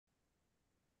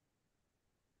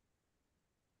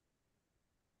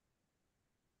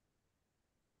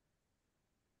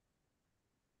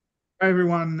Hey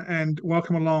everyone, and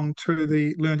welcome along to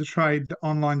the Learn to Trade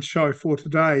online show for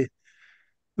today.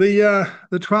 The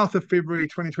 12th of February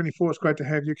 2024. It's great to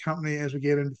have your company as we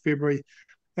get into February,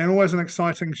 and always an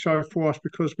exciting show for us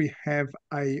because we have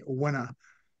a winner.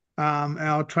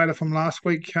 Our trader from last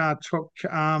week took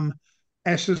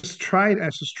Ash's trade.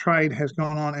 Ash's trade has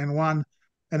gone on and won,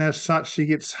 and as such, she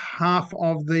gets half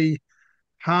of the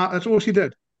half. That's all she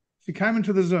did. She came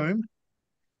into the Zoom.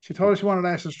 She told us she wanted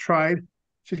Ash's trade.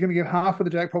 She's going to get half of the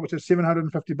jackpot, which is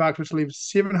 $750, which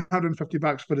leaves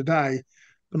 $750 for today.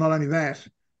 But not only that,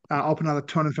 I'll put another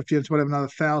 250 into whatever, another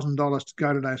 $1,000 to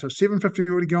go today. So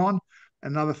 750 already gone,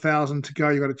 another 1,000 to go.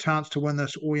 You've got a chance to win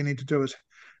this. All you need to do is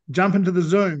jump into the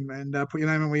Zoom and put your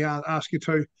name in. We ask you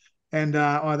to, and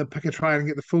either pick a trade and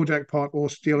get the full jackpot or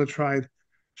steal a trade,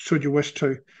 should you wish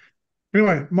to.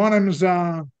 Anyway, my name is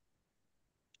Paul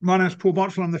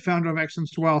Botterill. I'm the founder of Access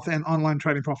to Wealth and Online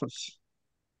Trading Profits.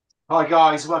 Hi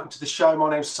guys, welcome to the show.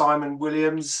 My name's Simon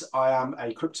Williams. I am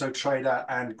a crypto trader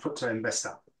and crypto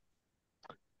investor.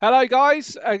 Hello,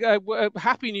 guys.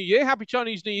 Happy New Year. Happy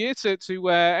Chinese New Year to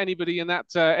anybody in that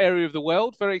area of the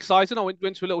world. Very exciting. I went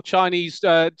to a little Chinese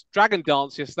dragon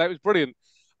dance yesterday. It was brilliant.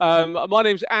 My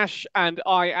name's Ash, and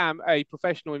I am a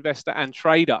professional investor and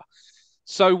trader.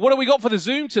 So what have we got for the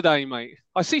Zoom today, mate?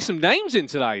 I see some names in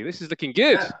today. This is looking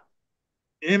good. Yeah.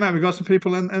 Yeah, mate, we've got some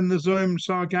people in the Zoom.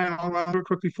 So again, I'll run through it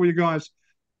quickly for you guys.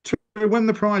 To win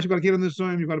the prize, you've got to get in the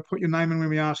Zoom. You've got to put your name in when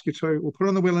we ask you to. We'll put it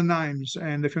on the wheel of names,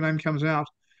 and if your name comes out,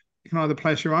 you can either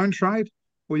place your own trade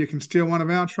or you can steal one of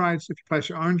our trades. If you place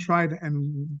your own trade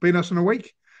and beat us in a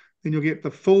week, then you'll get the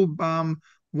full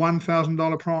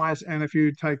 $1,000 prize. And if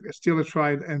you steal a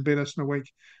trade and beat us in a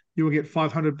week, you will get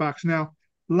 $500. Now,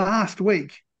 last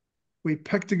week we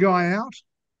picked a guy out,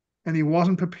 and he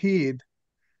wasn't prepared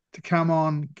to come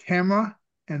on camera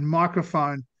and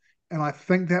microphone, and I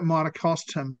think that might have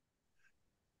cost him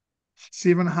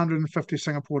 750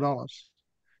 Singapore dollars.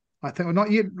 I think we're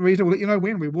not yet ready. We'll let you know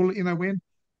when. We will let you know when,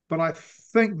 but I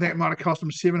think that might have cost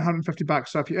him $750.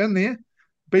 So if you're in there,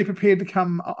 be prepared to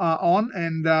come on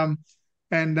and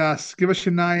give us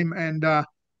your name and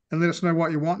let us know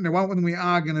what you want. Now, one thing we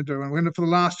are going to do, and we're going to do it for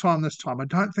the last time this time. I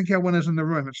don't think our winner's in the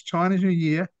room. It's Chinese New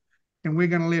Year, and we're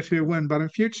going to let her win. But in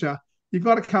future, you've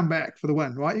got to come back for the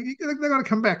win, right? They've got to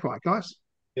come back, right, guys?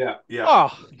 Yeah, yeah.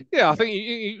 Oh, yeah. I think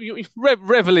you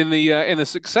revel in the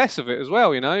success of it as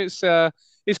well. You know,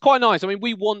 it's quite nice. I mean,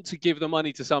 we want to give the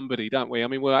money to somebody, don't we? I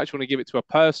mean, we actually want to give it to a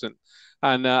person,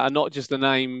 and not just the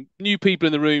name. New people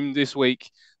in the room this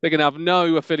week, they're going to have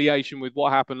no affiliation with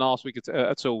what happened last week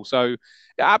at all. So,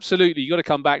 absolutely, you got to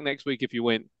come back next week if you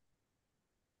win.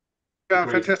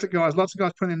 Agreed. Fantastic, guys. Lots of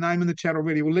guys putting their name in the chat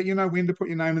already. We'll let you know when to put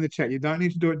your name in the chat. You don't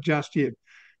need to do it just yet.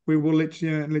 We will let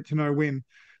you know when.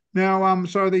 Now,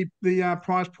 so the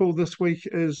prize pool this week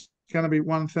is going to be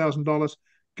 $1,000,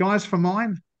 guys. For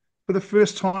mine, for the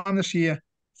first time this year,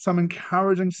 some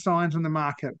encouraging signs in the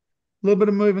market. A little bit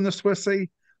of move in the Swissy.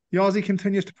 The Aussie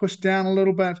continues to push down a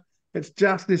little bit. It's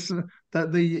just this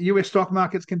that the US stock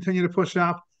markets continue to push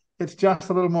up. It's just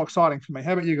a little more exciting for me.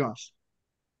 How about you guys?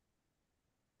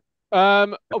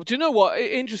 Do you know what?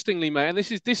 Interestingly, mate, and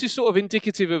this is sort of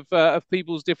indicative of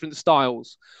people's different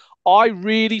styles. I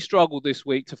really struggled this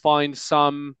week to find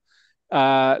some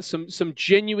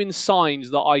genuine signs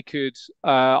that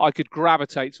I could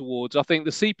gravitate towards. I think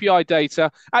the CPI data,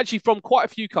 actually from quite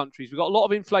a few countries, we've got a lot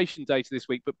of inflation data this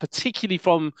week, but particularly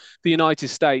from the United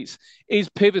States, is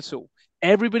pivotal.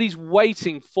 Everybody's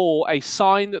waiting for a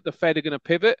sign that the Fed are going to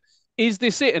pivot. Is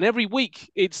this it? And every week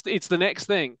it's the next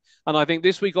thing. And I think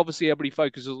this week, obviously, everybody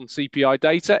focuses on CPI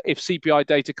data. If CPI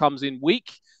data comes in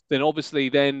weak, then obviously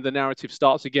then the narrative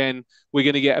starts again. We're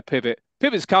going to get a pivot.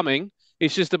 Pivot's coming.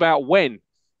 It's just about when.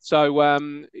 So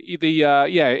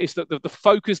it's the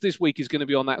focus this week is going to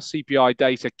be on that CPI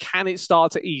data. Can it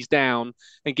start to ease down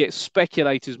and get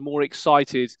speculators more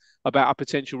excited about a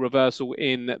potential reversal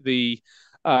in the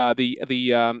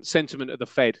sentiment of the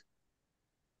Fed?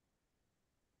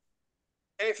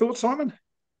 Any thoughts, Simon?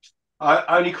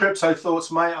 Only crypto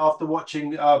thoughts, mate, after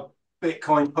watching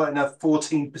Bitcoin put in a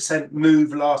 14%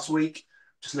 move last week.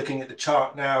 Just looking at the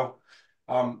chart now.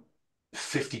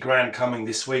 50 grand coming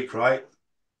this week, right?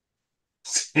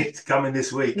 It's coming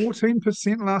this week.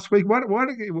 14% last week. Why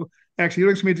did it, well, actually, you're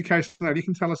doing some education there. You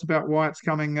can tell us about why it's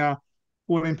coming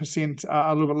 14%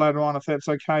 a little bit later on, if that's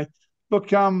okay.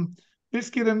 Look, let's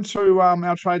get into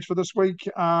our trades for this week.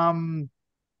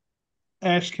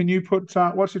 Ash, can you put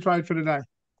what's your trade for today?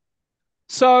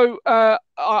 So I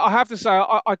have to say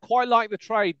I quite like the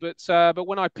trade, but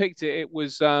when I picked it, it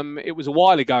was a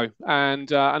while ago, and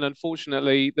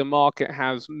unfortunately the market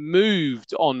has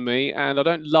moved on me, and I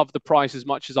don't love the price as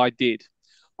much as I did.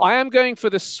 I am going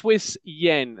for the Swiss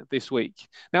yen this week.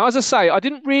 Now, as I say, I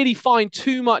didn't really find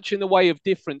too much in the way of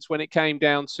difference when it came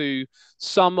down to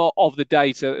some of the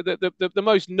data. The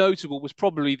most notable was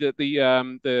probably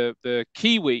the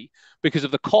Kiwi because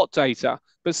of the COT data,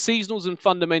 but seasonals and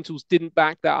fundamentals didn't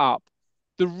back that up.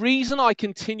 The reason I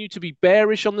continue to be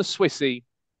bearish on the Swissy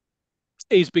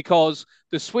is because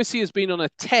the Swissy has been on a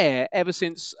tear ever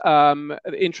since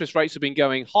interest rates have been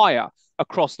going higher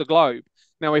across the globe.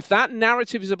 Now, if that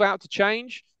narrative is about to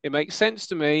change, it makes sense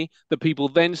to me that people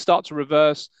then start to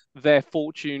reverse their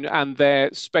fortune and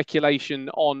their speculation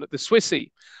on the Swissy.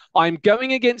 I'm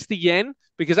going against the yen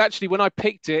because actually, when I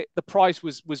picked it, the price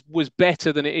was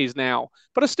better than it is now.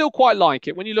 But I still quite like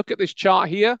it. When you look at this chart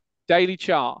here, daily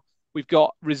chart, we've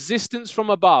got resistance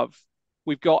from above.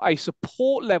 We've got a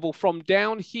support level from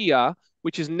down here,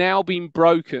 which has now been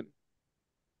broken.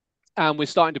 And we're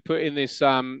starting to put in this,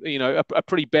 a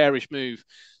pretty bearish move.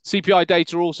 CPI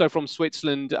data also from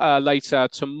Switzerland later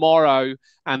tomorrow,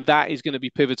 and that is going to be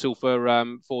pivotal for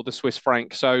the Swiss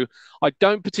franc. So I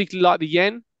don't particularly like the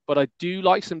yen, but I do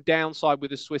like some downside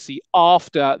with the Swissy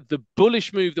after the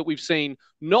bullish move that we've seen,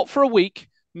 not for a week,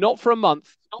 not for a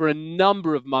month, for a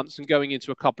number of months and going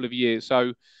into a couple of years.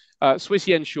 So Swiss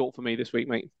yen short for me this week,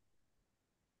 mate.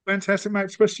 Fantastic,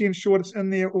 mate. Swiss yen short, it's in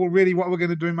there already. What we're going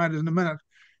to do, mate, is in a minute,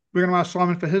 we're going to ask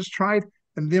Simon for his trade,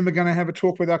 and then we're going to have a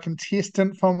talk with our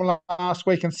contestant from last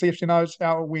week and see if she knows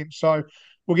how it went. So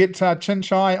we'll get Chin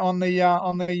Chai on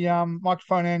the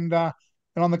microphone and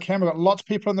on the camera. We've got lots of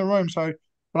people in the room, so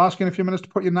we'll ask you in a few minutes to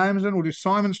put your names in. We'll do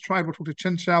Simon's trade. We'll talk to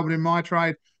Chin Chai. We'll do my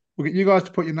trade. We'll get you guys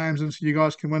to put your names in so you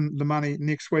guys can win the money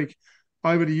next week.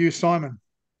 Over to you, Simon.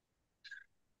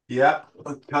 Yeah.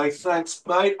 Okay. Thanks,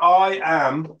 mate.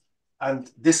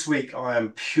 And this week I am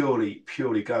purely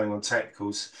going on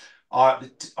technicals.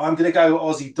 I'm going to go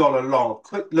Aussie dollar long. A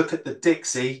quick look at the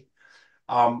Dixie,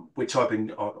 which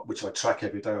which I track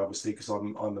every day, obviously, because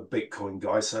I'm a Bitcoin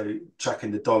guy. So tracking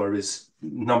the dollar is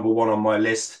number one on my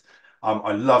list.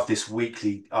 I love this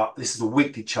weekly. This is the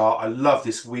weekly chart. I love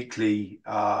this weekly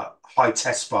high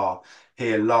test bar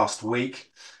here last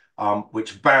week,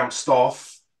 which bounced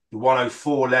off the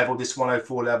 104 level. This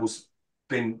 104 level's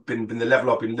been the level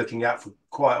I've been looking at for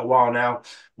quite a while now.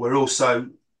 We're also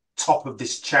top of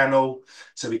this channel,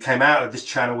 so we came out of this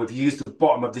channel. We've used the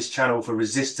bottom of this channel for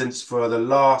resistance for the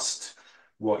last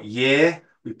year.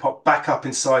 We popped back up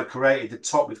inside, created the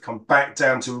top. We've come back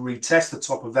down to retest the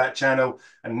top of that channel,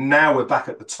 and now we're back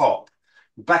at the top.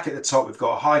 We're back at the top. We've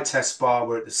got a high test bar.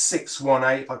 We're at the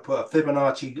 618. If I put a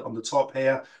Fibonacci on the top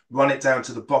here, run it down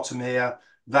to the bottom here,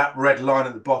 that red line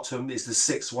at the bottom is the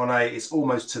 618. It's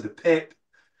almost to the pip.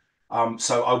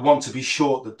 So I want to be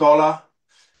short the dollar.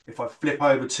 If I flip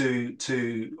over to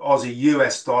Aussie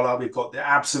US dollar, we've got the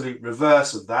absolute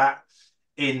reverse of that.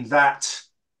 In that,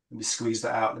 let me squeeze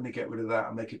that out. Let me get rid of that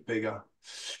and make it bigger.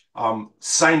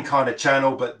 Same kind of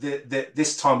channel, but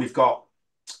this time we've got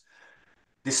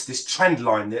this trend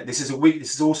line there. This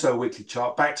is also a weekly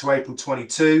chart. Back to April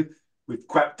 22. We've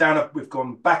crept down, we've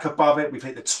gone back above it. We've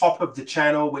hit the top of the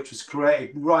channel, which was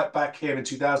created right back here in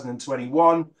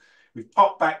 2021. We've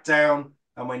popped back down,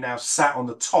 and we're now sat on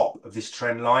the top of this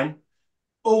trend line.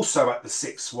 Also at the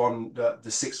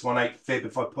 618 fib.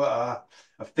 If I put a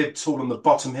fib tool on the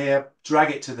bottom here,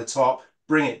 drag it to the top,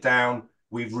 bring it down,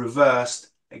 we've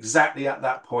reversed exactly at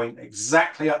that point,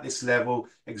 exactly at this level,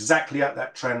 exactly at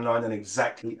that trend line, and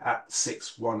exactly at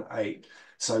 618.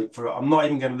 So I'm not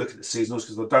even going to look at the seasonals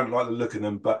because I don't like the look of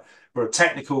them, but for a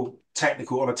technical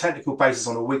basis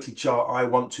on a weekly chart, I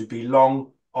want to be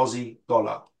long Aussie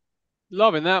dollar.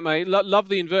 Loving that, mate. Love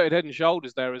the inverted head and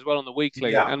shoulders there as well on the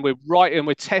weekly, Yeah. and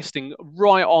we're testing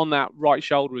right on that right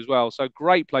shoulder as well. So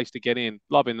great place to get in.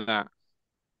 Loving that.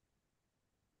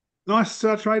 Nice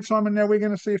trade, Simon. Now we're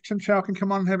going to see if Chin Chow can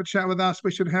come on and have a chat with us.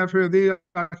 We should have her there.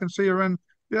 I can see her in.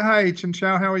 Yeah, hey, Chin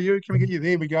Chow, how are you? Can we get you?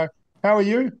 There we go. How are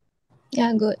you?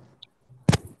 Yeah, good.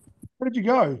 Where did you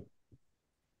go?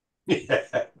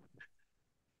 Yeah.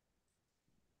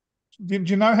 Did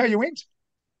you know how you went?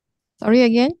 Sorry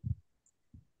again?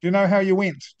 Do you know how you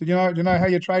went? Do you know how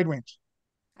your trade went?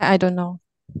 I don't know.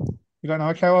 You don't know.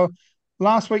 Okay, well,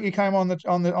 last week you came on the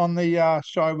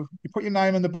show. You put your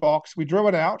name in the box. We drew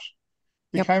it out.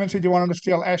 You Yep. came and said you wanted to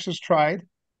steal Ash's trade.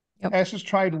 Yep. Ash's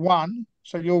trade won,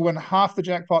 so you'll win half the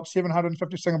jackpot,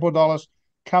 750 Singapore dollars,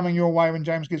 coming your way when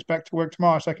James gets back to work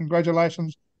tomorrow. So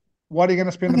congratulations. What are you going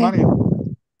to spend the Okay. money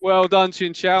on? Well done,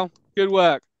 Chin Chow. Good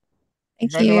work.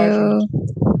 Thank Congratulations. you.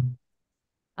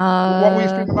 What will you Uh,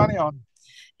 spend the money on?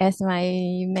 as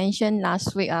I mentioned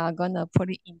last week, I'm gonna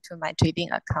put it into my trading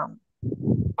account.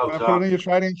 Well Put it done. in your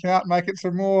trading account, make it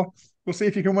some more. We'll see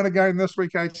if you can win a game this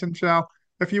week, Chen Chow.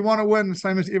 If you want to win,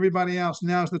 same as everybody else,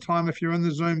 now's the time. If you're in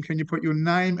the Zoom, can you put your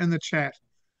name in the chat?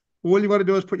 All you've got to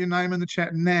do is put your name in the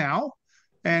chat now,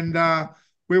 and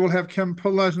we will have Kim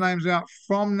pull those names out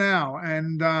from now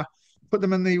and put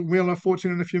them in the Wheel of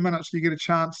Fortune in a few minutes so you get a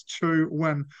chance to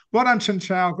win. Well done, Chin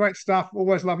Chow. Great stuff.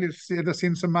 Always lovely to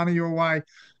send some money your way.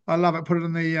 I love it. Put it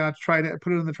in the trade.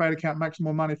 Put it in the trade account. Make some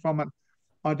more money from it.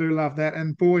 I do love that.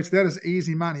 And boys, that is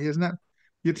easy money, isn't it?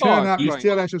 You Oh, turn up, you great.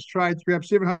 steal Ash's trades, grab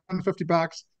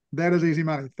 $750. That is easy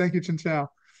money. Thank you, Chin Chow.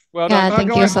 Well done, Yeah, thank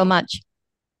you Guys, so much.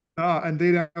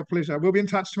 indeed, our pleasure. We'll be in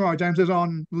touch tomorrow. James is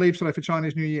on leave today for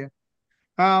Chinese New Year.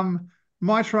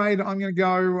 My trade, I'm going to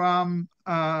go,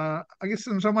 I guess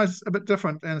in some ways a bit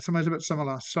different and in some ways a bit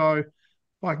similar. So if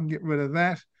I can get rid of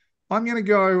that, I'm going to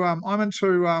go, I'm into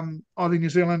Aussie New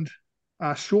Zealand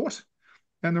short.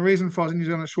 And the reason for Aussie New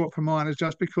Zealand short for mine is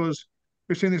just because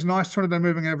we've seen this nice 20-day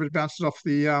moving average bounces off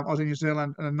the Aussie New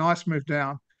Zealand and a nice move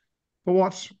down. But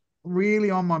what's really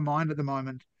on my mind at the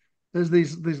moment is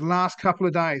these last couple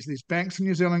of days, these banks in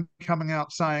New Zealand coming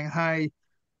out saying, hey,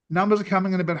 numbers are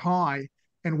coming in a bit high,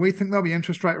 and we think there'll be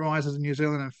interest rate rises in New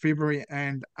Zealand in February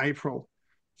and April.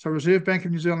 So Reserve Bank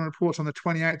of New Zealand reports on the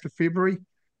 28th of February,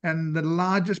 and the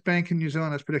largest bank in New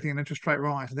Zealand is predicting an interest rate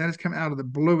rise. That has come out of the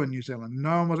blue in New Zealand.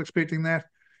 No one was expecting that.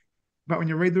 But when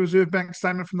you read the Reserve Bank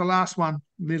statement from the last one,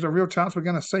 there's a real chance we're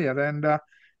going to see it. And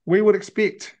we would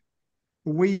expect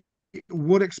we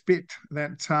would expect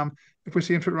that if we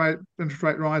see interest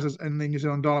rate rises in the New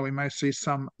Zealand dollar, we may see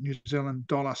some New Zealand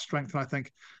dollar strength. And I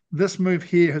think this move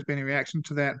here has been a reaction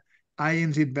to that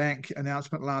ANZ Bank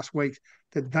announcement last week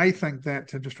that they think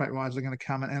that interest rate rises are going to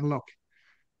come in. And look,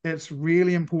 it's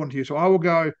really important to you. So I will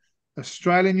go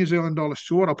Australian New Zealand dollar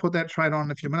short. I'll put that trade on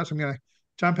in a few minutes. I'm going to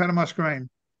jump out of my screen.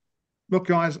 Look,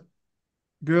 guys,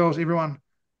 girls, everyone,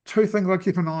 two things I'd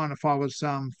keep an eye on if I was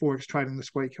forex trading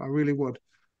this week. I really would.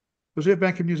 Reserve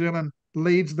Bank of New Zealand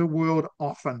leads the world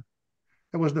often.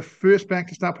 It was the first bank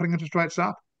to start putting interest rates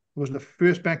up. It was the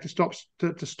first bank to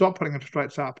stop putting interest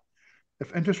rates up.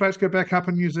 If interest rates go back up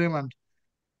in New Zealand,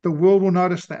 the world will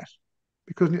notice that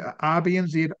because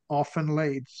RBNZ often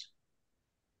leads.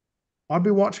 I'd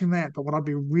be watching that, but what I'd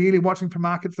be really watching for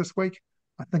markets this week,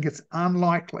 I think it's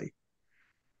unlikely.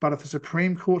 But if the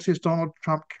Supreme Court says Donald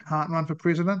Trump can't run for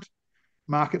president,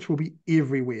 markets will be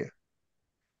everywhere.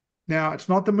 Now, it's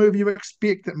not the move you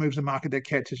expect that moves the market that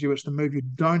catches you. It's the move you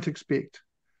don't expect.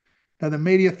 Now, the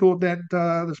media thought that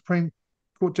the Supreme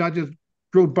Court judges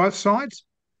ruled both sides,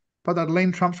 but they'd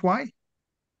lean Trump's way.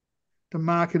 The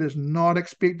market is not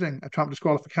expecting a Trump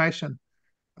disqualification.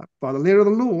 By the letter of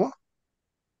the law,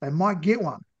 they might get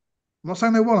one. I'm not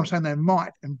saying they will, I'm saying they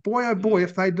might. And boy, oh boy,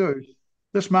 if they do,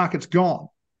 this market's gone.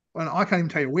 And I can't even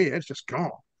tell you where, it's just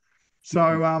gone.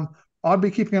 So I'd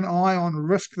be keeping an eye on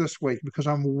risk this week because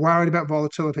I'm worried about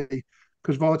volatility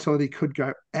because volatility could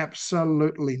go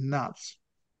absolutely nuts.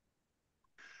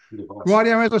 Right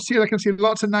here, as I said, I can see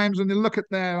lots of names in there. Look at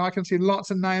that. I can see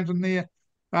lots of names in there.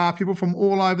 People from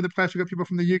all over the place. We've got people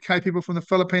from the UK, people from the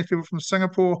Philippines, people from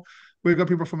Singapore. We've got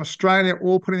people from Australia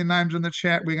all putting their names in the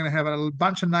chat. We're going to have a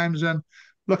bunch of names in.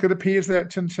 Look, it appears that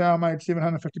Chin Chow made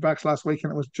 $750 last week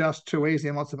and it was just too easy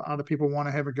and lots of other people want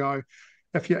to have a go.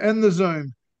 If you're in the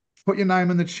Zoom, put your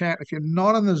name in the chat. If you're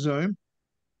not in the Zoom,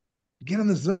 get in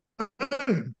the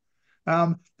Zoom.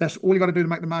 That's all you got to do to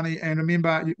make the money. And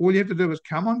remember, all you have to do is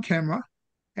come on camera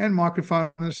and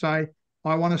microphone and say,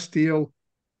 I want to steal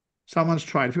someone's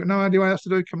trade. If you've got no idea what else to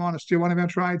do, come on and steal one of our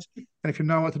trades. And if you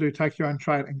know what to do, take your own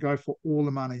trade and go for all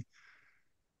the money.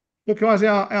 Look, guys,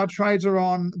 our trades are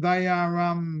on. They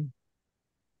are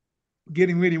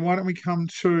getting ready. Why don't we come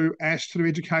to Ash to do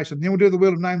education? Then we'll do the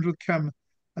wheel of names with Kim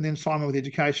and then Simon with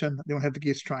education. Then we'll have the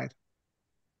guest trade.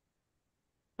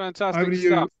 Over Fantastic to you,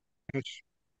 stuff. Ash.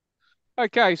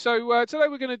 Okay, so today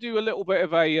we're going to do a little bit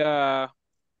of a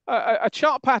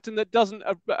chart pattern that doesn't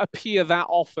appear that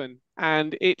often,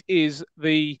 and it is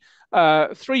the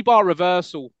three-bar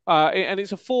reversal, and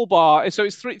it's a four-bar. So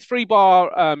it's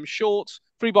three-bar short,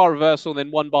 three-bar reversal,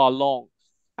 then one-bar long.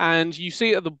 And you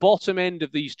see at the bottom end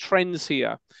of these trends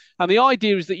here. And the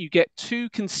idea is that you get two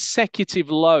consecutive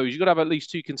lows. You've got to have at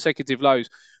least two consecutive lows,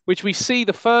 which we see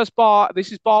the first bar,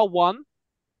 this is bar one,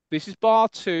 this is bar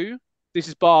two, this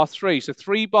is bar three. So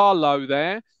three-bar low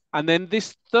there. And then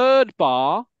this third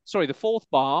bar, sorry, the fourth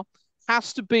bar,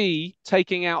 has to be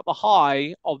taking out the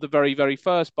high of the very, very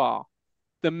first bar.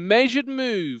 The measured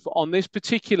move on this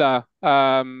particular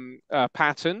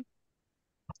pattern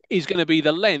is going to be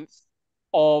the length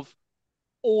of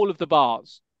all of the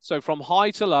bars. So from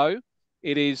high to low,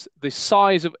 it is the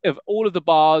size of all of the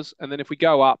bars. And then if we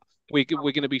go up, we're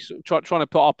going to be trying to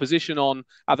put our position on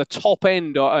at the top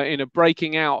end, in a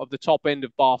breaking out of the top end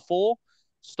of bar 4,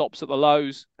 stops at the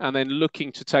lows, and then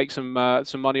looking to take some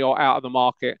money out of the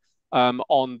market on a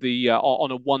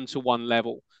 1-to-1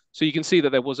 level. So you can see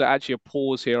that there was actually a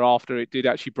pause here after it did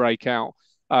actually break out.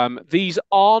 These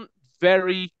aren't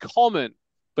very common,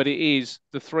 but it is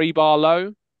the 3-bar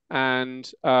low and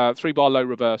 3-bar low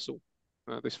reversal,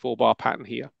 this 4-bar pattern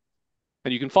here.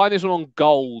 And you can find this one on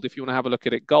gold if you want to have a look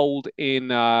at it. Gold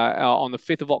on the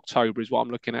 5th of October is what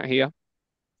I'm looking at here,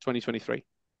 2023.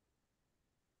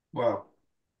 Wow.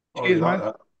 I really Cheers, like mate.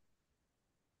 that.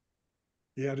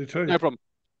 Yeah, I do too. No problem.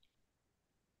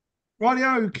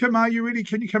 Rightio, Kim, are you ready?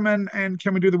 Can you come in and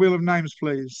can we do the wheel of names,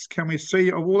 please? Can we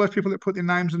see of all those people that put their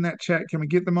names in that chat? Can we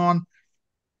get them on?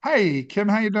 Hey, Kim,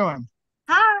 how you doing?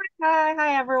 Hi,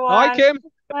 Hi, everyone. Kim.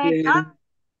 Hi.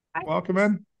 Welcome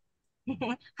in.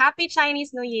 Happy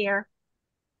Chinese New Year.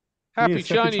 Happy Yes,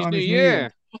 happy Chinese New Chinese New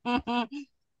Year. Year.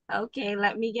 Okay,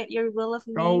 let me get your wheel of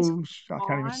names Gold, I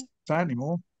can't even on. say it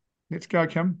anymore. Let's go,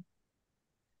 Kim.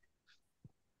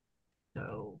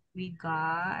 So we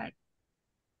got,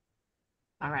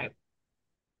 all right.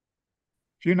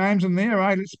 Few names in there,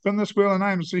 right? Let's spin this wheel of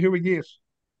names and see who we get.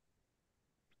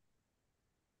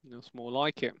 That's more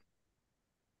like it.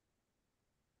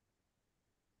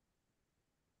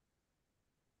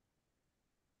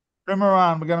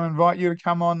 Primaran, we're going to invite you to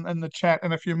come on in the chat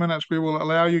in a few minutes. We will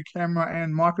allow you camera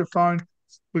and microphone.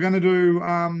 We're going to do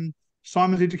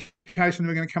Simon's education.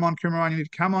 We're going to come on camera. You need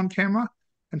to come on camera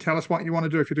and tell us what you want to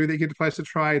do. If you do that, you get to place a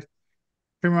trade.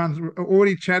 Kumaran's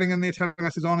already chatting in there, telling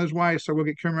us he's on his way. So we'll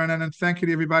get Kumaran in. And thank you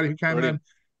to everybody who came in.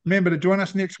 Remember to join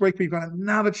us next week. We've got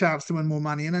another chance to win more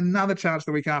money, and another chance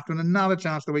the week after, and another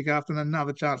chance the week after, and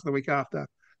another chance the week after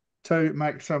to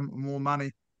make some more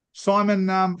money. Simon,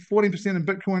 14% in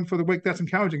Bitcoin for the week. That's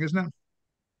encouraging, isn't it?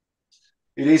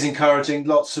 It is encouraging.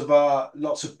 Lots of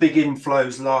big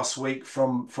inflows last week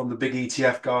from the big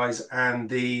ETF guys, and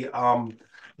the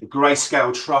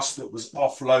Grayscale Trust that was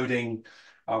offloading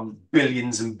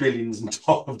billions and billions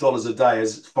of dollars a day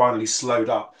has finally slowed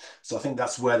up. So I think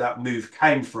that's where that move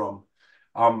came from.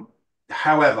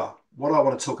 However, what I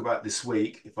want to talk about this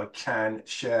week, if I can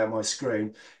share my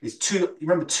screen, is you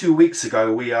remember 2 weeks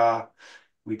ago we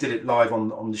did it live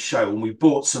on the show, and we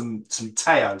bought some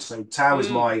Tao. So Tao is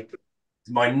my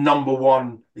number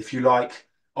one, if you like,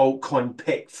 altcoin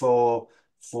pick for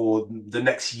the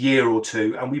next year or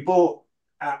two. And we bought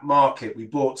at market. We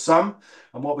bought some,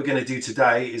 and what we're going to do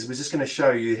today is we're just going to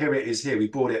show you. Here it is. Here we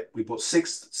bought it. We bought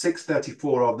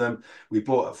 634 of them. We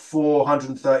bought at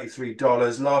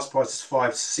 $433. Last price is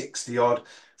 560 odd. I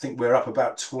think we're up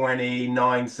about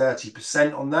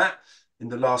 29-30% on that in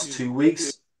the last 2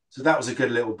 weeks. So that was a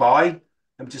good little buy.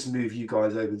 Let me just move you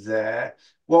guys over there.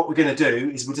 What we're going to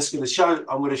do is I'm going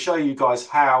to show you guys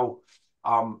how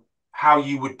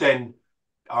you would then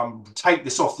take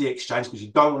this off the exchange, because you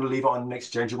don't want to leave it on an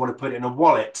exchange. You want to put it in a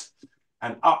wallet.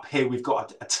 And up here, we've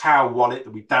got a Tao wallet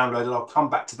that we downloaded. I'll come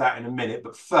back to that in a minute.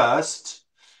 But first,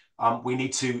 we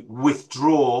need to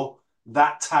withdraw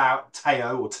that Tao,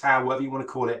 whatever you want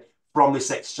to call it, from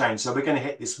this exchange. So we're going to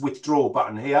hit this withdraw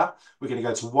button here. We're going to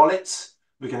go to wallets.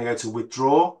 We're going to go to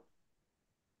withdraw.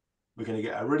 We're going to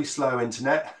get a really slow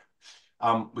internet.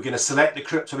 We're going to select the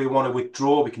crypto we want to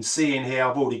withdraw. We can see in here,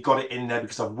 I've already got it in there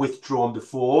because I've withdrawn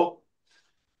before.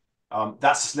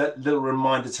 That's a little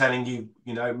reminder telling you,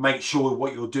 make sure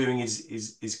what you're doing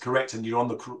is correct and you're on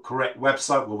the correct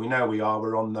website. Well, we know we are.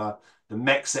 We're on the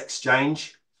MEX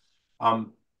exchange.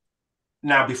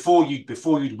 Now, before you'd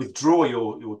withdraw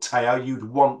your Tao, you'd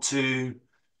want to,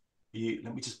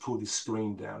 let me just pull this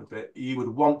screen down a bit. You would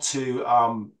want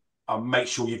to make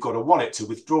sure you've got a wallet to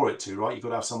withdraw it to, right? You've got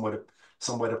to have somewhere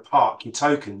to park your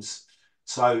tokens.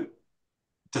 So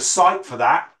the site for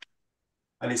that,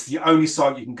 and it's the only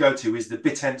site you can go to, is the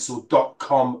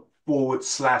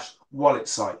bitencel.com/wallet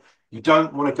site. You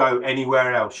don't want to go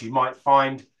anywhere else. You might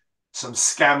find some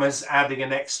scammers adding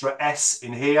an extra S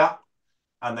in here,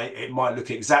 and it might look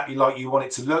exactly like you want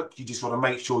it to look. You just want to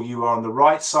make sure you are on the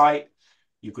right site.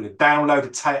 You've got to download a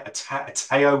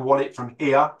Tao wallet from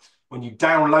here. When you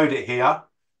download it here,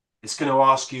 it's going to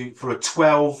ask you for a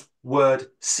 12-word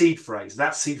seed phrase.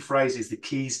 That seed phrase is the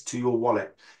keys to your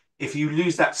wallet. If you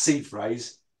lose that seed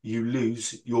phrase, you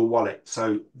lose your wallet.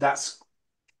 So that's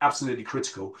absolutely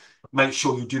critical. Make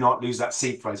sure you do not lose that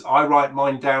seed phrase. I write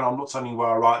mine down. I'm not telling you where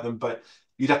I write them, but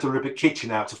you'd have to rip a kitchen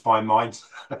out to find mine.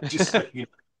 Just so you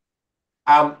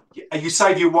know. You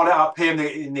save your wallet up here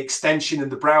in the extension, in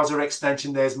the browser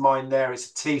extension. There's mine there. It's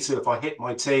a T. So if I hit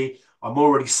my T, I'm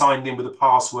already signed in with a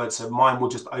password, so mine will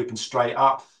just open straight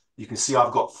up. You can see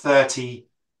I've got 30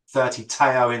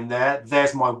 Teo in there.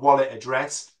 There's my wallet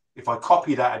address. If I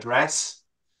copy that address,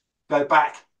 go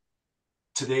back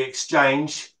to the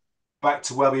exchange, back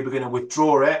to where we were going to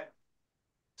withdraw it.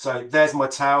 So there's my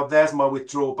Teo, there's my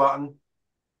withdrawal button.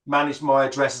 Manage my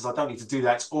addresses. I don't need to do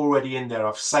that. It's already in there.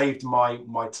 I've saved my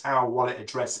Tao wallet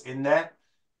address in there,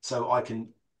 so I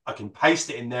can paste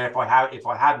it in there if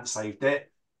I hadn't saved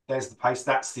it. There's the paste.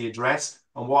 That's the address.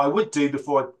 And what I would do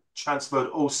before I transferred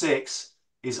all 6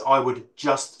 is I would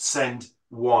just send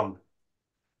 1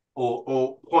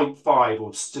 or 0.5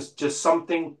 or just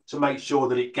something to make sure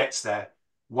that it gets there.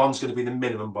 1's going to be the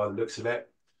minimum by the looks of it.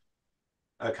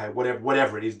 Okay,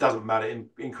 whatever it is, doesn't matter. In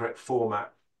incorrect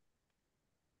format.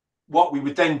 What we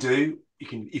would then do, you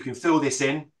can fill this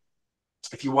in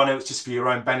if you want to. It's just for your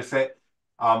own benefit,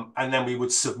 and then we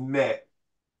would submit.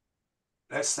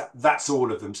 That's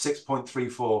all of them.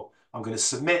 6.34. I'm going to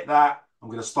submit that. I'm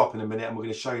going to stop in a minute, and we're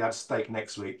going to show you how to stake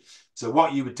next week. So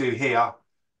what you would do here,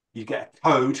 you get a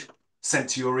code sent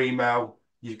to your email.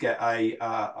 You get an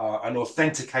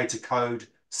authenticator code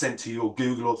sent to your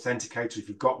Google Authenticator if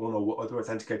you've got one, or what other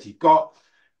authenticator you've got.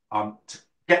 To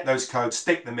get those codes,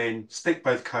 stick them in, stick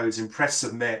both codes in, press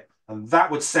submit, and that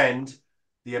would send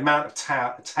the amount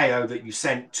of Teo that you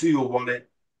sent to your wallet.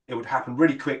 It would happen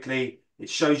really quickly. It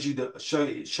shows you the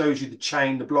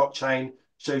chain, the blockchain,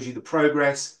 shows you the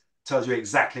progress, tells you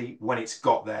exactly when it's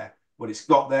got there. When it's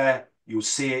got there, you'll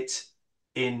see it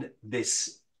in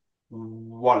this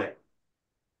wallet.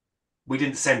 We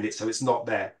didn't send it, so it's not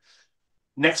there.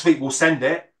 Next week we'll send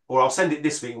it, or I'll send it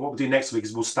this week. And what we'll do next week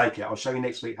is we'll stake it. I'll show you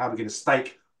next week how we're going to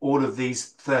stake all of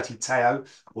these 30 Teo,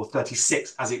 or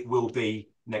 36 as it will be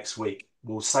next week.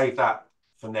 We'll save that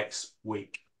for next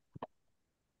week.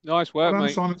 Nice work, Well,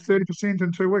 mate. on 30%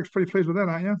 in 2 weeks. Pretty pleased with that,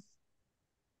 aren't you?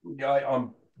 Yeah,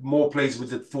 I'm more pleased with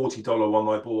the $40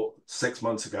 one I bought 6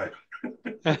 months ago.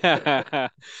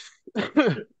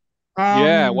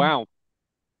 Yeah, wow.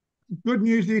 Good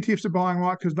news, the ETFs are buying,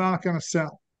 right, because they're not going to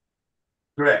sell.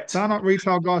 Correct. They're not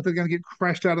retail guys that are going to get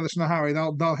crashed out of this in a hurry.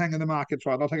 They'll hang in the markets,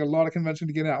 right? They'll take a lot of convincing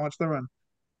to get out once they're in.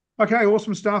 Okay,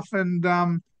 awesome stuff. And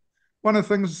one of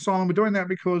the things, Simon, we're doing that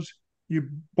because you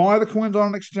buy the coins on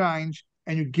an exchange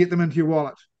and you get them into your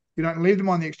wallet. You don't leave them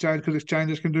on the exchange because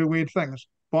exchanges can do weird things.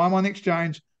 Buy them on the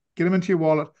exchange, get them into your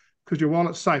wallet because your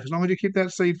wallet's safe. As long as you keep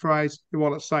that seed phrase, your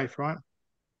wallet's safe, right?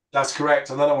 That's correct.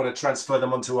 And then I want to transfer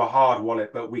them onto a hard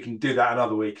wallet, but we can do that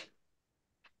another week.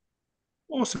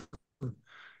 Awesome.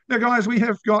 Now, guys, we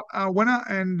have got a winner,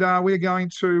 and we're going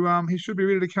to. He should be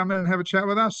ready to come in and have a chat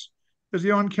with us. Is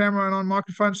he on camera and on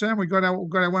microphone, Sam? We got our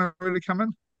winner ready to come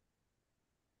in.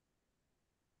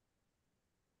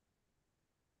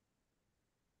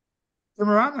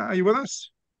 Imran, are you with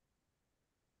us?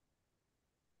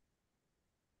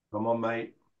 Come on,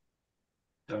 mate.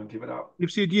 Don't give it up.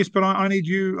 You've said yes, but I need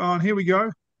you on. Here we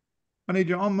go. I need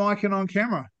you on mic and on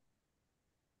camera.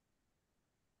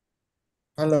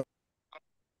 Hello.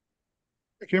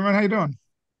 Hey, Cameron, how you doing?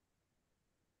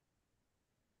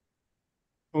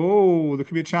 Oh, there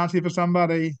could be a chance here for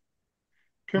somebody.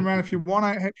 Cameron, if you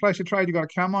want to place a trade, you got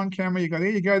to come on camera. You go, there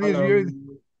you go, there's Hello.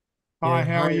 you. Hi, Yeah,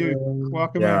 how hi. are you?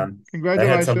 Welcome Yeah, in. I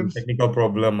had some Congratulations. technical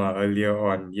problem earlier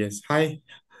on. Yes, hi.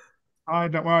 Hi,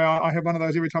 don't worry, I have one of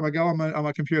those every time I go on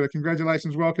my computer.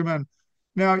 Congratulations, welcome in.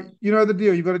 Now, you know the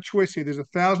deal. You've got a choice here. There's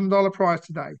 $1,000 prize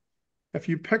today. If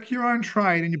you pick your own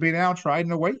trade and you beat our trade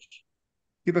in a week,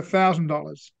 you get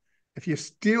 $1,000. If you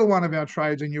steal one of our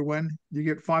trades and you win, you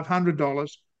get $500.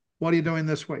 What are you doing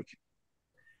this week?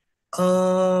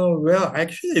 Well,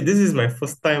 actually, this is my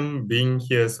first time being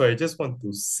here, so I just want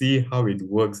to see how it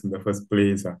works in the first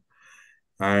place.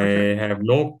 I Okay. have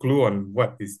no clue on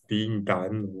what is being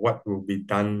done, what will be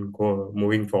done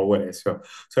moving forward as well.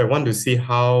 So I want to see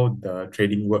how the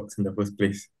trading works in the first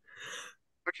place.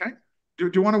 Okay. Do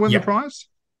you want to win the Yeah. prize?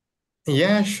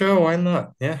 Yeah, sure, why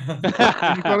not? Yeah.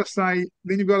 Then you've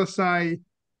got to say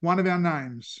one of our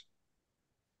names.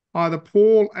 Either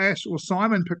Paul, Ash, or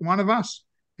Simon. Pick one of us,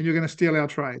 and you're going to steal our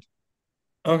trade.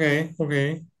 Okay,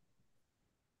 okay.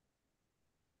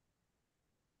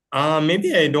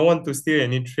 Maybe I don't want to steal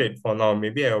any trade for now.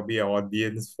 Maybe I'll be an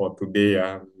audience for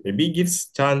today. Maybe gives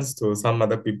chance to some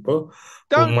other people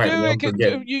who Don't might do it. want to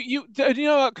get. You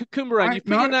know what, Kumaran, you've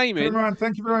put No, your name in. Cameron,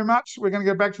 thank you very much. We're going to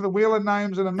go back to the wheel of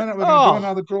names in a minute. We're going to do Oh,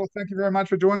 another draw. Thank you very much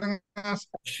for joining us.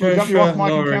 We'll Sure, jump you off sure, mic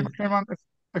no and worries. camera, Cameron.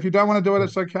 If you don't want to do it,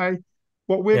 it's okay.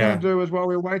 What we're going Yeah, to do is while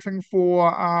we're waiting for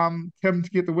Kim to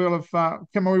get the wheel of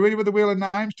Kim, are we ready with the wheel of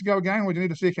names to go again, or do you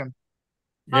need a second?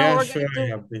 yeah, We're sure. gonna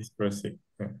do. Yeah, please proceed.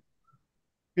 Yeah.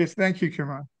 Yes, thank you,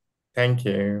 Cameron. Thank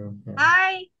you. Yeah.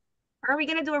 Hi. Are we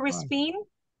gonna do a respin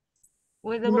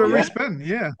with the We'll do a little respin,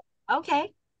 yeah. Okay.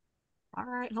 All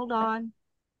right, hold on.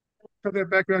 Got that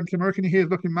background camera. Can you hear?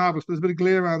 It's looking marvelous. There's a bit of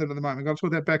glare around it at the moment. I'll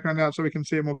sort that background out so we can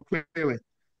see it more clearly.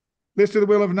 Let's do the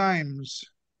wheel of names.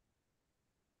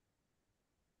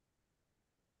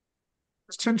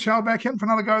 Is Tin Chow back in for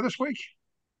another go this week?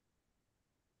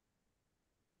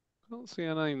 Can't see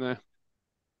a name there.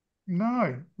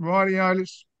 No. Rightio,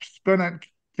 let's spin it.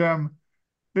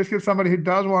 Let's get somebody who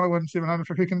does want to win 700.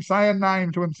 If you can say a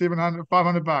name to win 700,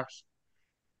 500 bucks.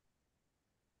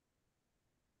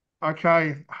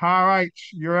 Okay,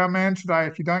 RH, you're our man today.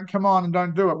 If you don't come on and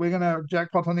don't do it, we're going to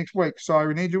jackpot on next week. So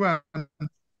we need you in.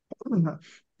 Kim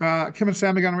and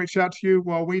Sam are going to reach out to you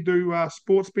while we do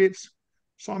sports bets.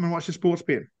 Simon, what's your sports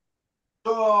bet?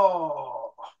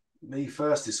 Oh, me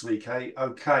first this week, eh?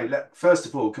 Okay. First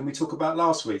of all, can we talk about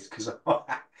last week? Because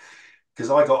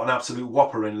I got an absolute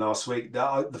whopper in last week.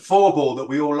 The four ball that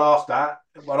we all laughed at,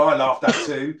 well, I laughed at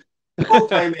too. All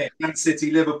came in. Man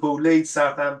City, Liverpool, Leeds,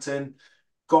 Southampton.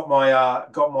 Got my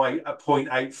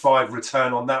 0.85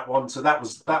 return on that one, so that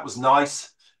was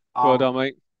nice. Well done,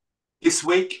 mate. This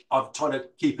week I'm trying to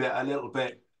keep it a little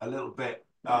bit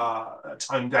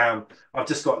toned down. I've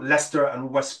just got Leicester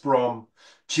and West Brom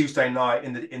Tuesday night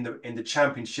in the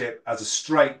Championship as a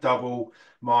straight double.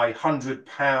 My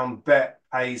 £100 bet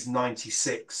pays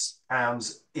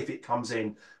 £96 if it comes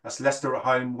in. That's Leicester at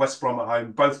home, West Brom at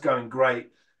home, both going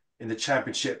great in the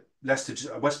Championship.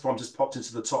 West Brom just popped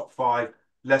into the top 5.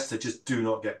 Leicester just do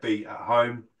not get beat at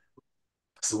home.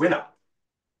 That's the winner.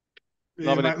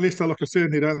 Yeah, mate, Leicester look a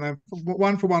certainty, don't they?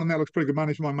 1 for 1, and that looks pretty good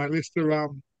money for my mate. Leicester,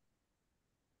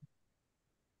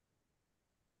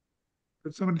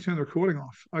 did somebody turn the recording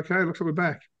off? Okay, looks like we're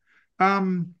back.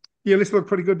 Yeah, Leicester look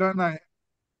pretty good, don't they?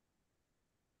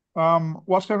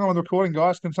 What's going on with the recording,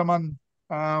 guys? Can someone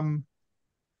turn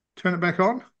it back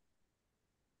on?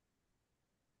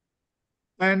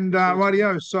 And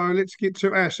rightio, so let's get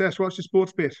to Ash. Ash, what's your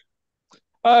sports bet?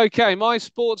 Okay, my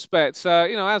sports bets.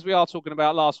 As we are talking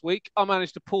about last week, I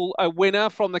managed to pull a winner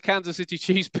from the Kansas City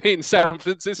Chiefs beating San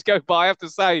Francisco. But I have to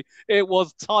say, it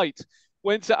was tight.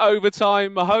 Went to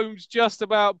overtime. Mahomes just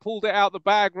about pulled it out the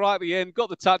bag right at the end, got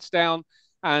the touchdown,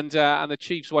 and the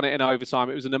Chiefs won it in overtime.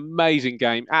 It was an amazing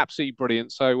game, absolutely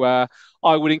brilliant. So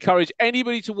I would encourage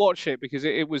anybody to watch it because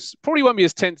it was probably won't be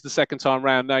as tense the second time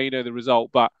round. Now you know the result,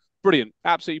 but brilliant,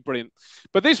 absolutely brilliant.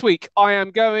 But this week I am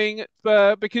going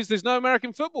because there's no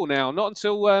American football now, not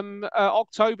until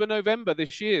October, November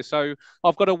this year. So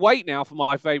I've got to wait now for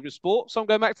my favourite sport. So I'm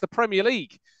going back to the Premier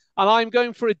League, and I'm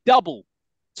going for a double.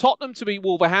 Tottenham to beat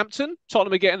Wolverhampton.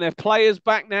 Tottenham are getting their players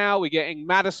back now. We're getting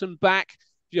Madison back.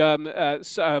 Can't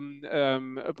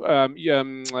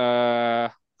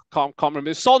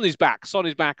remember. Son is back. Son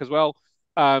is back as well.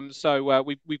 So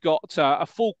we've got a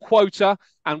full quota,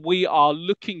 and we are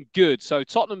looking good. So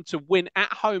Tottenham to win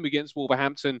at home against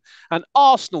Wolverhampton, and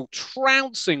Arsenal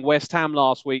trouncing West Ham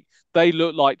last week. They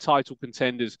look like title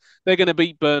contenders. They're going to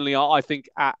beat Burnley, I think,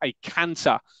 at a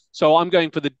canter. So I'm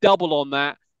going for the double on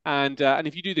that. And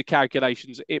if you do the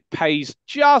calculations, it pays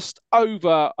just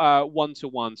over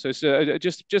 1-1. So it's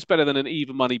just better than an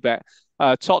even money bet.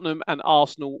 Tottenham and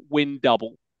Arsenal win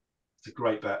double. It's a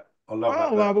great bet. I love that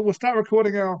bet. But we'll start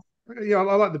recording our. Yeah,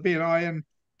 I like the bet. And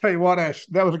tell you what, Ash,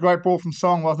 that was a great ball from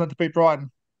Song, wasn't it, to beat Brighton?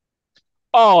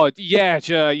 Oh yeah,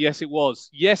 yes it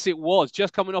was. Yes it was.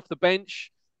 Just coming off the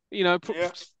bench,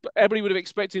 everybody would have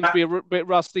expected him to be a bit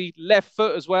rusty. Left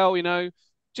foot as well,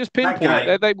 just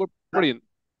pinpoint. They were brilliant.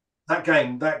 That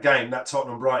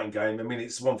Tottenham Brighton game. I mean,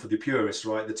 it's one for the purists,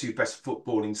 right? The two best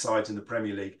footballing sides in the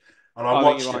Premier League, and I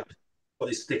watched it. Got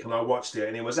this stick and I watched it,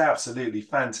 and it was absolutely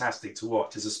fantastic to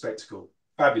watch as a spectacle.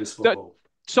 Fabulous football.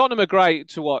 Tottenham are great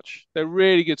to watch. They're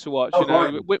really good to watch.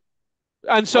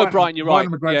 And so Brighton, you're right.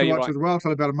 Brighton were great to watch as well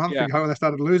until about a month ago when they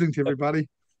started losing to everybody.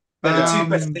 They're the two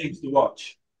best teams to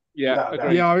watch. Yeah,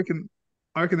 I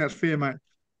reckon that's fair, mate.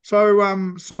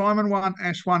 So Simon won,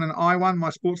 Ash won, and I won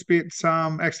my sports bets.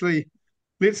 Actually,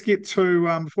 let's get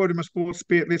to before I do my sports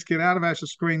bet, let's get out of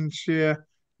Ash's screen share.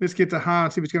 Let's get to Har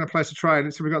and see if he's going to place a trade.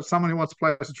 Let's see if we've got someone who wants to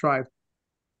place a trade.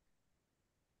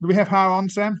 Do we have Har on,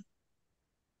 Sam?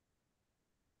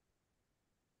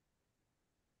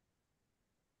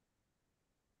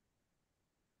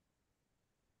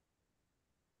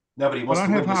 Nobody wants to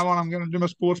win. I don't have Har on. I'm going to do my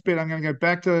sports bet. I'm going to go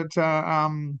back to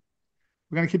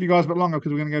we're going to keep you guys a bit longer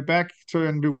because we're going to go back to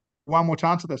and do one more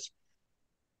chance of this.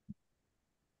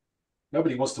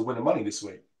 Nobody wants to win the money this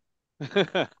week.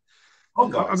 I've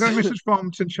got a message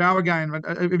from Tin Chow again.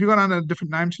 Have you got under a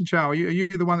different name, Tin Chow? Are you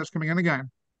the one that's coming in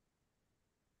again?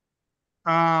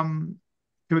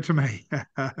 Give it to me.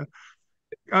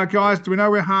 Guys, do we know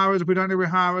where Har is? If we don't know where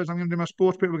Har is, I'm going to do my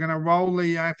sports bet. We're going to roll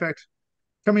the. In fact,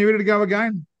 Kim, are you ready to go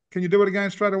again? Can you do it again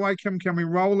straight away, Kim? Can we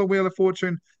roll the wheel of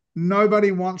fortune?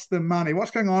 Nobody wants the money.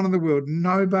 What's going on in the world?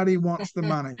 Nobody wants the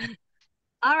money.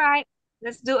 All right,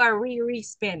 let's do a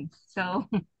re-spin. So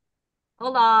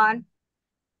hold on.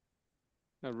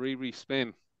 A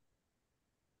re-spin.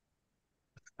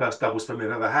 First double spin we've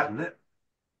ever had, isn't it?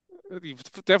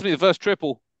 Definitely the first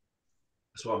triple.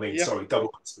 That's what I mean. Yep. Sorry,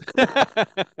 double.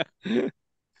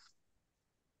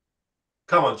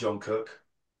 Come on, John Cook.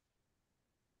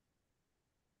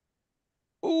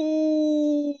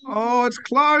 Ooh, Oh, it's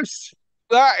close.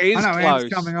 that I is know Ant's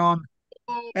close. coming on.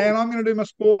 And I'm going to do my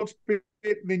sports bet.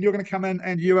 Then you're going to come in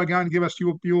and you are going to give us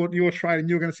your trade, and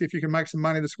you're going to see if you can make some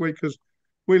money this week, because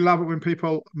we love it when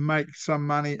people make some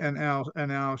money in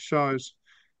our shows.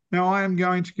 Now I am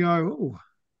going to go. Ooh,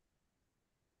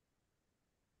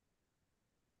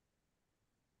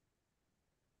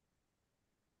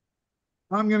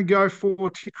 I'm going to go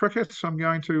for cricket. So I'm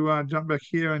going to jump back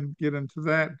here and get into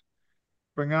that.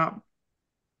 Bring up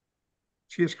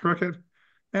Test cricket.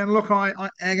 And look, I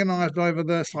agonised over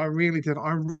this. I really did.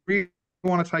 I really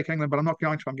want to take England, but I'm not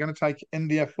going to. I'm going to take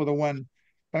India for the win.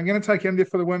 I'm going to take India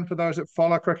for the win for those that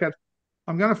follow cricket.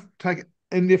 I'm going to take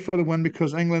India for the win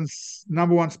because England's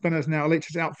number one spinner is now Leach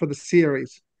is out for the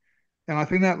series. And I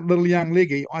think that little young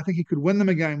leggy, I think he could win them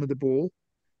a game with the ball,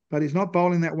 but he's not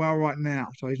bowling that well right now.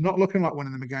 So he's not looking like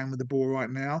winning them a game with the ball right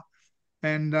now.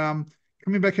 And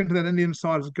coming back into that Indian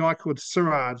side is a guy called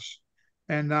Siraj.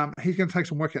 And he's going to take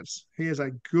some wickets. He is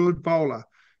a good bowler.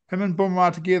 Him and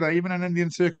Bumrah together, even in Indian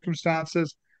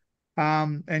circumstances,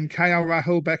 and KL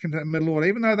Rahul back into the middle order.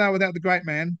 Even though they're without the great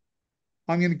man,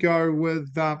 I'm going to go with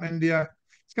India.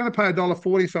 It's going to pay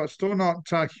 $1.40, so it's still not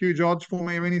huge odds for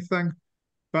me or anything.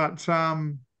 But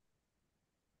I'm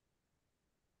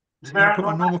going to put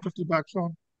my normal $50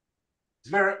 on.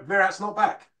 Virat's not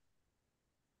back.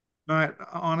 No,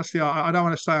 honestly, I don't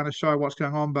want to say on the show what's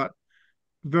going on, but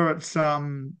Virat's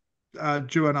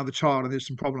due another child, and there's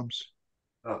some problems.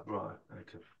 Oh, right.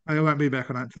 Okay. And he won't be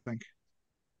back, I don't think.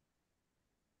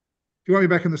 He won't be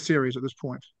back in the series at this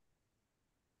point.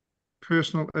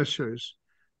 Personal issues.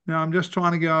 Now I'm just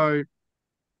trying to go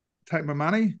take my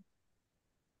money.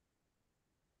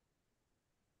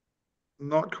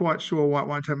 Not quite sure why it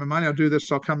won't take my money. I'll do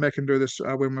this. I'll come back and do this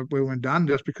when we're done,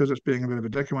 just because it's being a bit of a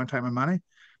dick. It won't take my money.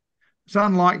 It's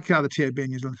unlike the TAB in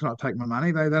New Zealand to not take my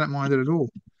money. They don't mind it at all.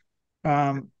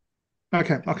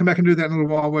 Okay, I'll come back and do that in a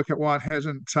little while. Work out why it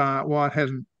hasn't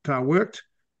worked,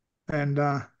 and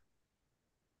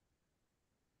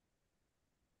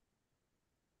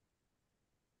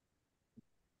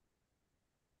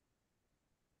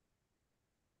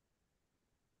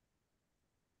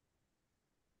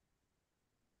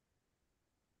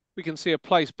We can see a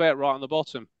place bet right on the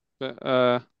bottom. But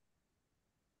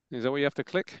is that what you have to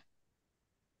click?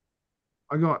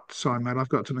 sorry, mate, I've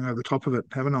got something over the top of it,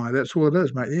 haven't I? That's all it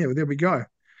is, mate. Yeah, well, there we go.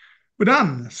 We're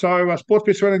done. So sports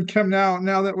bets and Kim. Now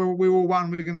that we all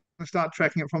won, we're going to start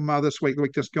tracking it from this week, the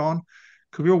week just gone,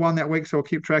 because we all won that week. So we'll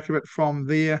keep track of it from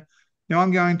there. Now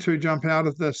I'm going to jump out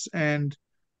of this, and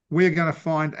we're going to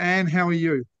find Anne. How are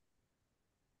you?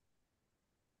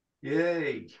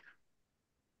 Yay.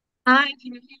 Hi,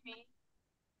 can you hear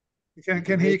me?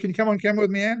 Can hear you. Can you come on camera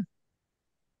with me, Anne?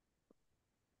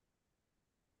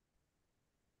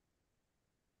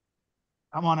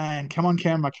 Come on, Anne. Come on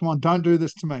camera. Come on. Don't do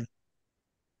this to me.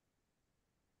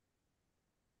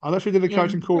 I literally did a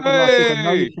coaching call last week. I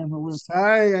know your camera works.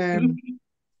 Hey, Anne.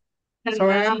 So,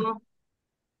 Anne,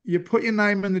 you put your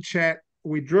name in the chat.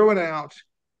 We drew it out.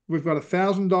 We've got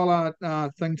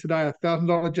 $1,000 thing today,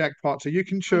 $1,000 jackpot. So you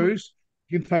can choose.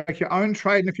 You can take your own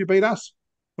trade, and if you beat us,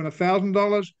 win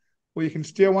 $1,000, or you can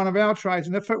steal one of our trades,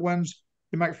 and if it wins,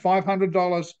 you make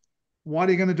 $500. What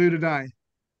are you going to do today?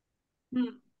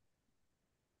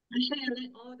 Actually, I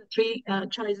like all the three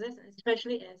choices,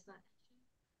 especially as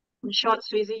short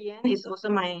Swizzy yen is also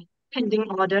my pending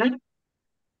order. However,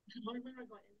 I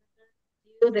got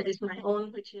another deal that is my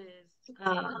own, which is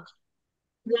long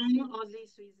Aussie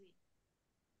Swizzy.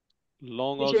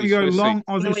 Long Which Aussie is You're going to go Swissy. long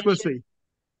Aussie Swissy.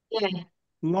 Yeah,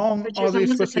 Long which is Aussie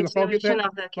almost a Swissy. Look, I'll get continuation that.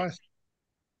 of the Place.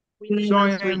 winning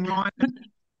Sorry, last Anne, week. right?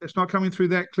 It's not coming through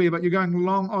that clear, but you're going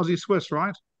long Aussie Swiss,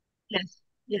 right? Yes,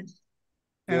 yes.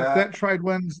 And if that trade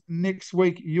wins next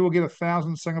week, you will get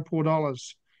 1,000 Singapore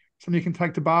dollars. Something you can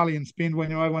take to Bali and spend when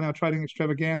you're over on our trading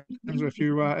extravaganza if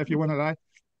you win it, eh?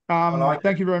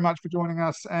 Thank you very much for joining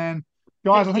us. And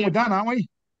guys, I think we're done, aren't we?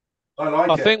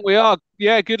 I think we are.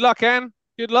 Yeah, good luck, Anne.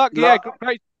 Good luck. Yeah,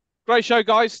 great show,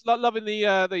 guys. Loving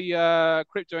the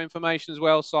crypto information as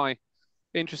well, Si.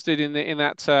 interested in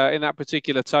that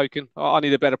particular token. I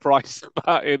need a better price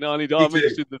about it. I'm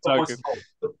interested in the token.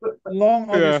 Long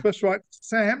Aussie Yeah. Swiss, right?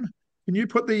 Sam, can you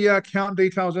put the account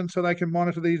details in so they can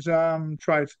monitor these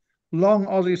trades? Long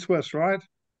Aussie Swiss, right?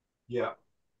 Yeah.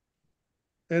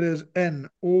 It is in.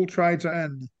 All trades are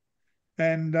in.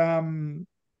 And a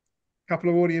couple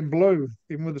are already in blue,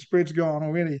 even with the spreads gone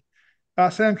already.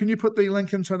 Sam, can you put the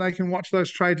link in so they can watch those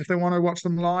trades if they want to watch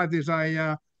them live? There's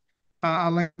a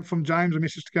link from James, a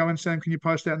message to go in. Sam, can you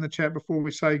post that in the chat before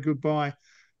we say goodbye?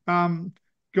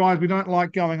 Guys, we don't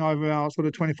like going over our sort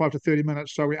of 25 to 30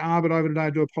 minutes, so we are a bit over today. I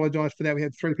do apologise for that. We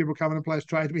had 3 people come in and place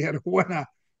trades. We had a winner.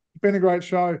 It's been a great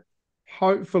show.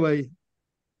 Hopefully,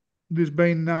 there's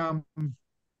been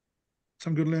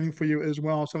some good learning for you as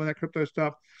well, some of that crypto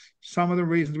stuff. Some of the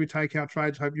reasons we take our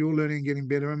trades, hope you're learning and getting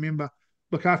better. Remember,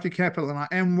 look after your capital, and I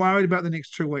am worried about the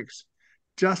next 2 weeks.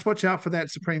 Just watch out for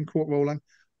that Supreme Court ruling.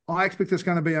 I expect it's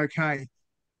going to be okay,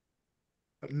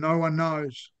 but no one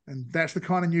knows. And that's the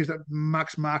kind of news that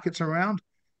mucks markets around.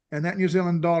 And that New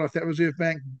Zealand dollar, if that Reserve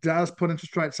Bank does put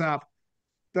interest rates up,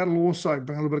 that'll also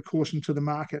bring a little bit of caution to the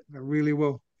market. It really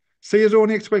will. See you all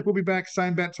next week. We'll be back,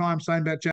 same bat time, same bat channel.